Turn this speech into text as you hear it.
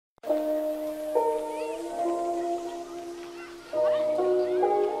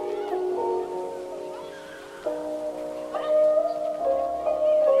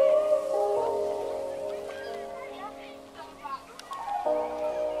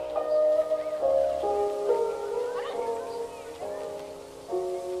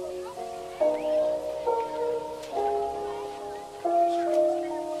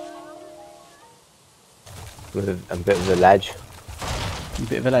with a bit of a ledge. A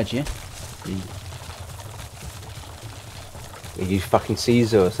bit of a ledge, yeah? You use fucking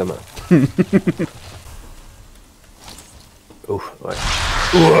Caesar or something. Oof, right.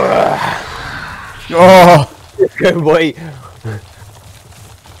 Oh! Go, boy!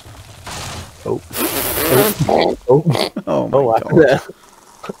 Oh. Oh. Oh my god. God.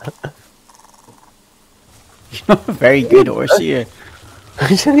 You're not a very good horse here.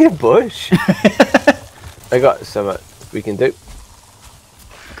 It's only a bush. I got something we can do.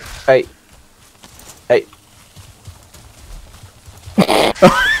 Hey. Hey.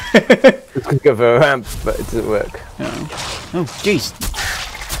 It's gonna go for a ramp, but it doesn't work. Oh, jeez.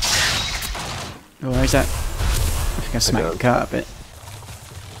 Oh, where's that? I think I smacked the cart a bit.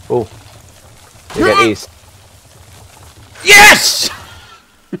 Oh. You get these. Yes!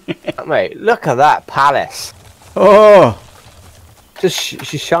 Oh, mate, look at that palace. Oh! Just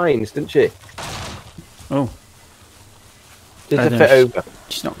she shines, doesn't she? Oh. Just to fit over.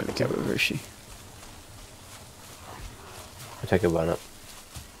 She's not going to go over, is she? I'll take a run up.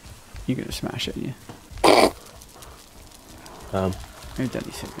 You're going to smash it, yeah? Who'd done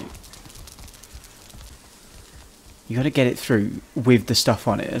anything, mate? You got to get it through with the stuff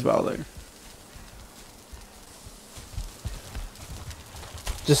on it as well, though.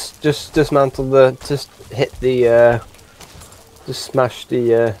 Just dismantle the. Just hit the. Just smash the.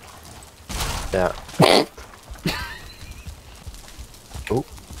 Yeah. Oh.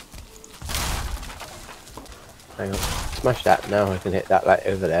 Hang on. Smash that. Now I can hit that like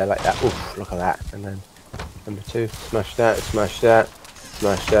over there like that. Oof! Look at that. And then number 2. Smash that. Smash that.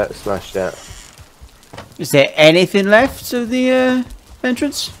 Smash that. Smash that. Is there anything left of the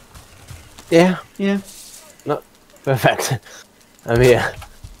entrance? Yeah. Yeah. Not perfect. I'm here.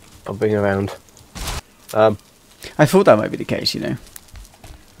 I'll bring around. I thought that might be the case, you know.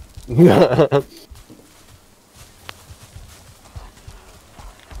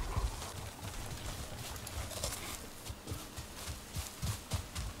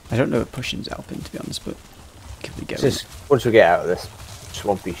 I don't know if pushing's helping, to be honest, but give it a go. Just once we get out of this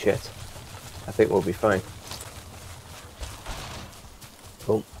swampy shit, I think we'll be fine.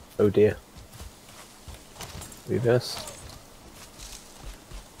 Oh dear. Reverse.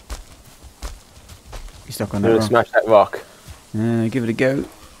 You stuck on I'm that gonna smash that rock. Give it a go.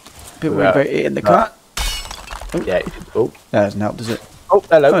 Bit worried about it in the cart. Oh. Yeah. Oh. That doesn't help, does it? Oh,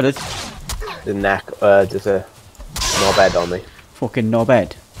 hello. Oh, it did. The neck. There's a knobhead on me. Fucking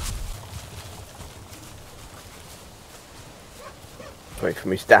knobhead. Wait for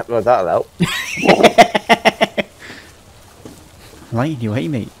me to stab. Well, that'll help. Lighting you, hey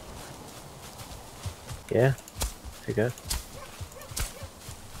mate. Yeah. There you go.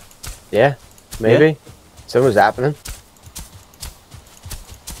 Yeah. Maybe. Yeah. Something's happening.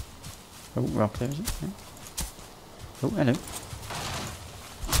 Oh, rock there, is it? Yeah. Oh, hello.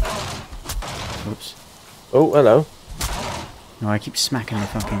 Oops. Oh, hello. No, I keep smacking the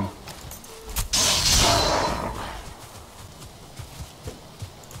fucking...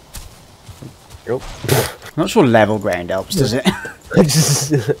 Nope. I'm not sure level ground helps, does it?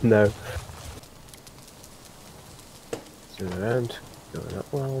 No. Turn around. Going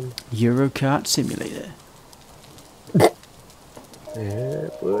up one. Eurokart Simulator. Yeah,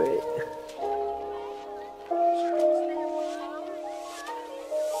 boy.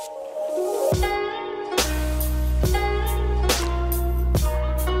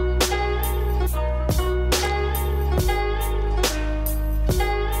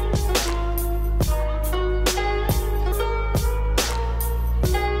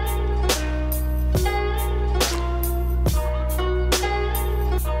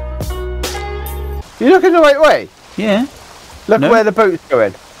 You looking the right way? Yeah. Look No. where the boat's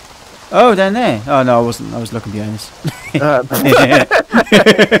going. Oh, down there. Oh, no, I wasn't. I was looking behind us.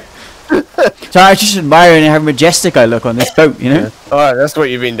 So I was just admiring how majestic I look on this boat, you know? Oh, that's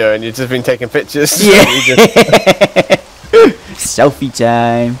what you've been doing. You've just been taking pictures. Yeah. Selfie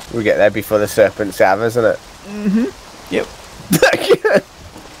time. We get there before the serpents have, isn't it? Yep.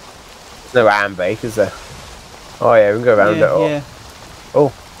 No handbrake, is there? Oh yeah, we can go around it all. Yeah.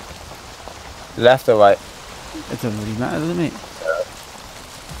 Oh. Left or right? It doesn't really matter, does it, mate?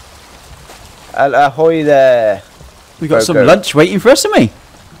 Ahoy there. We got some Go. lunch waiting for us, haven't we?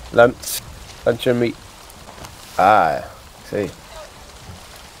 Lunch and meat. Ah, see.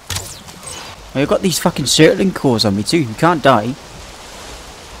 I've got these fucking circling cores on me too. You can't die.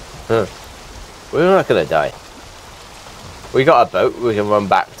 Huh. We're not gonna die. We got a boat we can run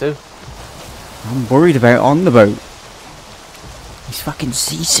back to. I'm worried about on the boat. These fucking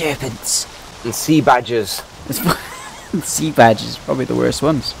sea serpents. And sea badgers. Sea badgers, probably the worst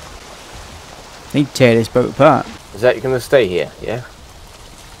ones. They tear this boat apart. Is that going to stay here? Yeah.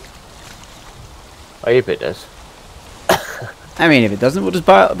 I hope it does. I mean, if it doesn't, we'll just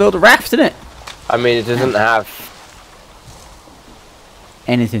build a raft, innit? I mean, it doesn't have.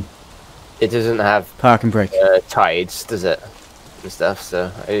 Anything. It doesn't have Park and brake. tides, does it? And stuff.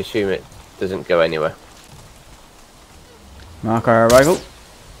 So I assume it doesn't go anywhere. Mark our arrival.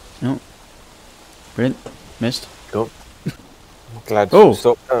 No. Brilliant. Missed. Cool. Glad Oh. you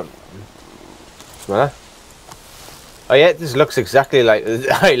stopped that. Smell that? Oh yeah, this looks exactly like the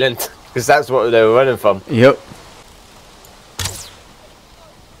island because that's what they were running from. Yep.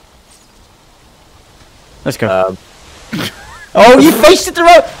 Let's go. Oh, you faced it the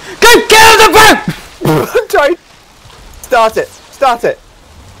road! Go get on the boat! Try. Start it. Start it.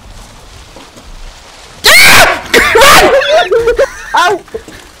 Ow!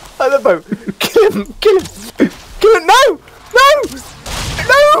 On the boat. Kill him. Kill him. Kill him. No! No!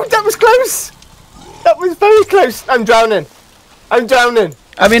 No! That was close. That was very close. I'm drowning. I'm drowning.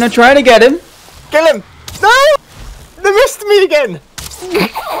 I mean, I'm trying to get him. Kill him. No! They missed me again.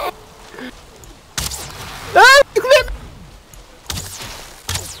 No!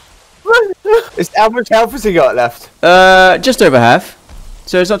 How much health has he got left? Just over half.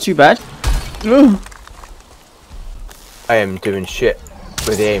 So it's not too bad. Ooh. I am doing shit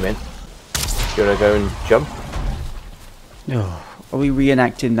with the aiming. You wanna go and jump? Oh, are we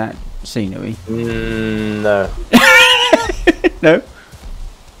reenacting that scene, are we? No. No?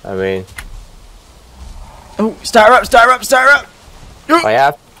 I mean... Oh, start her up, start her up, start her up! I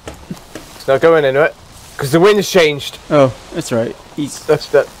have. It's not going into it. Because the wind has changed. Oh, that's right. He's... That's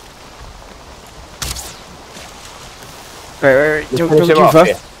that. Right. Don't Finish him too off far.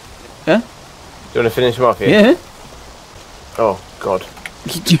 here. Huh? Do you want to finish him off here? Yeah. Oh, God.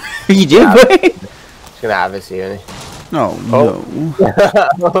 You did, boy? He's going to have us here, isn't he? Oh, no.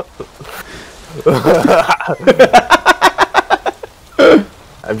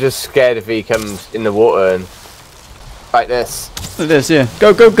 I'm just scared if he comes in the water and... Like this. Like this, yeah.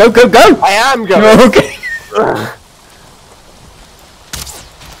 Go, go, go, go, go! I am going! Oh, okay.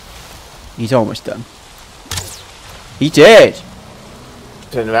 He's almost done. He did!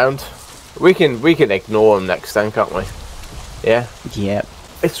 Turn around. We can ignore him next time, can't we? Yeah? Yep.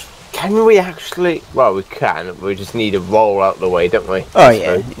 Can we actually... Well, we can. We just need to roll out the way, don't we? Oh,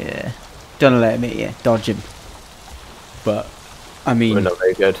 yeah, yeah. Don't let him hit you. Dodge him. But, I mean... We're not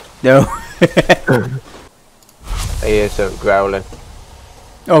very good. No. I hear something growling.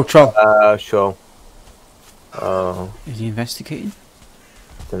 Oh, troll. Sure. Oh, Is he investigating?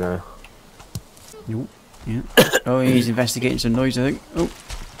 don't know. Nope. Yeah. Oh, he's investigating some noise, I think. Oh.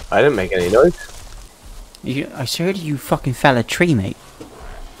 I didn't make any noise. I heard you fucking fell a tree, mate.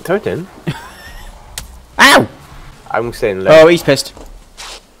 I didn't. Ow! I'm saying low. Oh, he's pissed.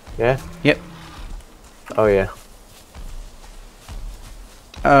 Yeah? Yep. Oh, yeah.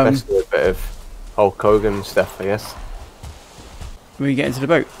 That's a bit of Hulk Hogan stuff, I guess. We get into the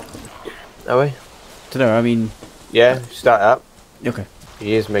boat? Are we? Dunno, I mean... Yeah, start up. Okay.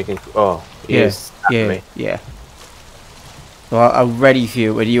 He is making... Oh, he is yeah, me. yeah. Well, I'm ready for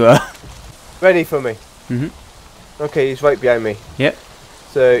you when you are. Ready for me? Mm-hmm. Okay, he's right behind me. Yep.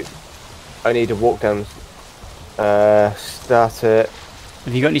 So, I need to walk down... start it...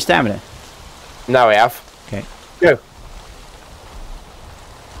 Have you got any stamina? Now I have. Okay. Go.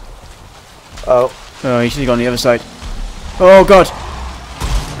 Oh. Oh, you should have gone the other side. Oh, God.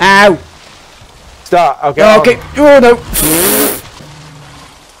 Ow! Start, I'll get Oh, on. okay. Oh, no.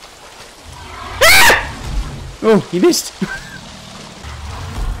 Oh, you missed.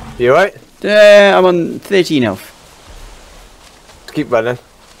 You alright? I'm on 13 health. Let's keep running.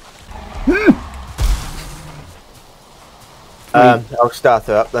 I'll start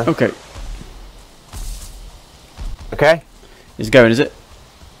her up then. Okay. Okay? It's going, is it?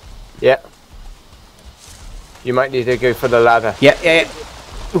 Yeah. You might need to go for the ladder. Yeah.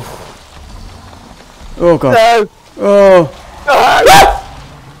 Oh, God. No! Oh.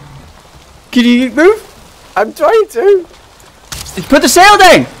 Can you move? I'm trying to! Put the sail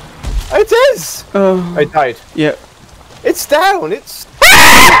down! It is! Oh. I died. Yeah. It's down, it's...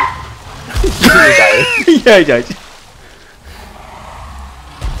 Yeah, I died. It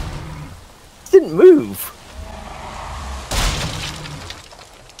didn't move.